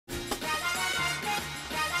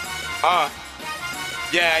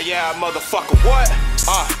Yeah, motherfucker, what?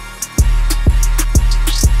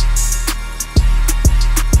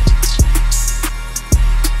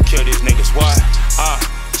 Kill these niggas, what?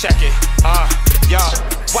 Check it, yo.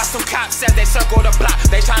 Watch some cops as they circle the block.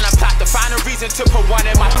 They tryna plot to find a reason to put one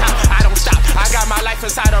in my top. I don't stop, I got my life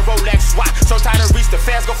inside a Rolex watch. So tired to reach the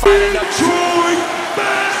feds, go find another Detroit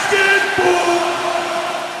basketball.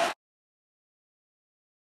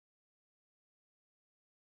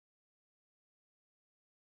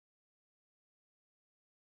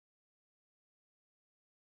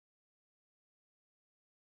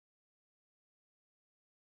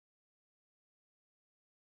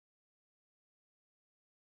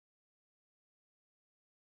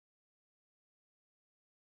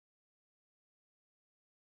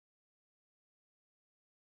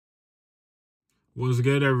 What's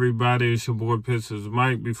good, everybody? It's your boy Pistons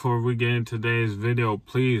Mike. Before we get into today's video,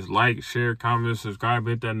 please like, share, comment, subscribe,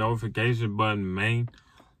 hit that notification button, man,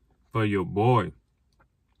 for your boy.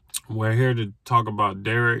 We're here to talk about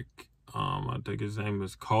Derek. I think his name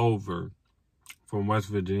is Culver from West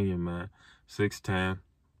Virginia, man. 6'10",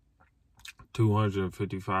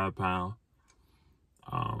 255 pounds.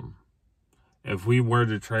 If we were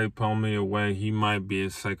to trade plumlee away, he might be a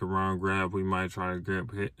second-round grab. We might try to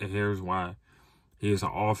grab. Here's why. He is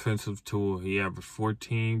an offensive tool. He averaged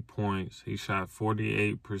 14 points. He shot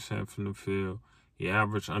 48% from the field. He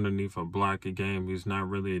averaged underneath a block a game. He's not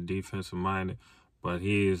really a defensive-minded, but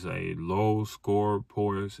he is a low-score,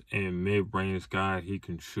 porous, and mid-range guy. He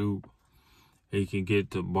can shoot. He can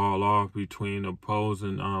get the ball off between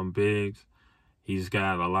opposing bigs. He's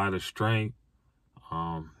got a lot of strength.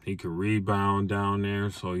 He can rebound down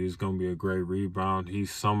there, so he's going to be a great rebound.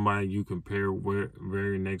 He's somebody you can pair with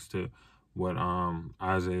very next to what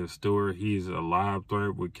Isaiah Stewart. He's a live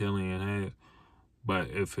threat with Killian Hayes. But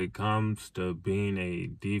if it comes to being a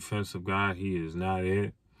defensive guy, he is not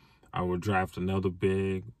it. I would draft another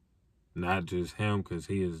big, not just him, because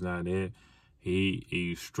he is not it.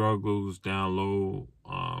 He struggles down low.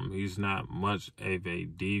 He's not much of a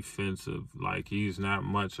defensive, he's not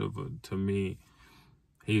much of a, to me,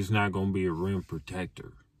 he's not going to be a rim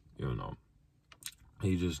protector, you know.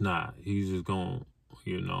 He's just not. He's just going to,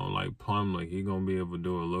 like plumlee, he's going to be able to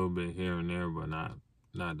do a little bit here and there, but not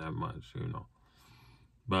that much,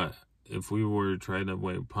 But if we were to trade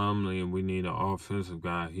away plumlee and we need an offensive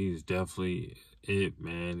guy, he's definitely it,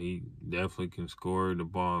 man. He definitely can score the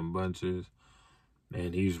ball in bunches.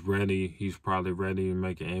 And he's ready. He's probably ready to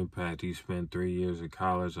make an impact. He spent 3 years at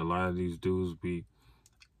college. A lot of these dudes be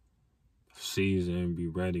seasoned, be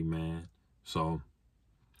ready, man. So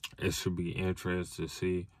it should be interesting to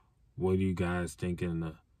see. What do you guys think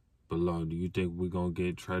below? Do you think we're going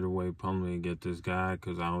to trade away plumlee and get this guy?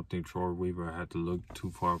 Because I don't think Troy Weaver had to look too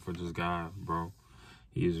far for this guy, bro.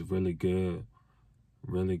 He is really good.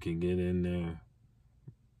 Really can get in there.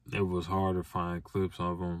 It was hard to find clips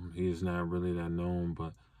of him. He is not really that known,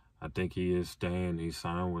 but I think he is staying. He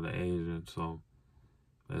signed with an agent, so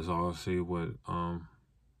let's all see what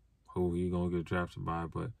who he gonna get drafted by.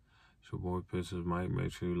 But it's your boy Pistons Mike.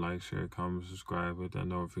 Make sure you like, share, comment, subscribe, hit that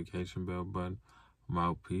notification bell button. I'm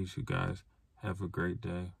out. Peace, you guys. Have a great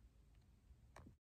day.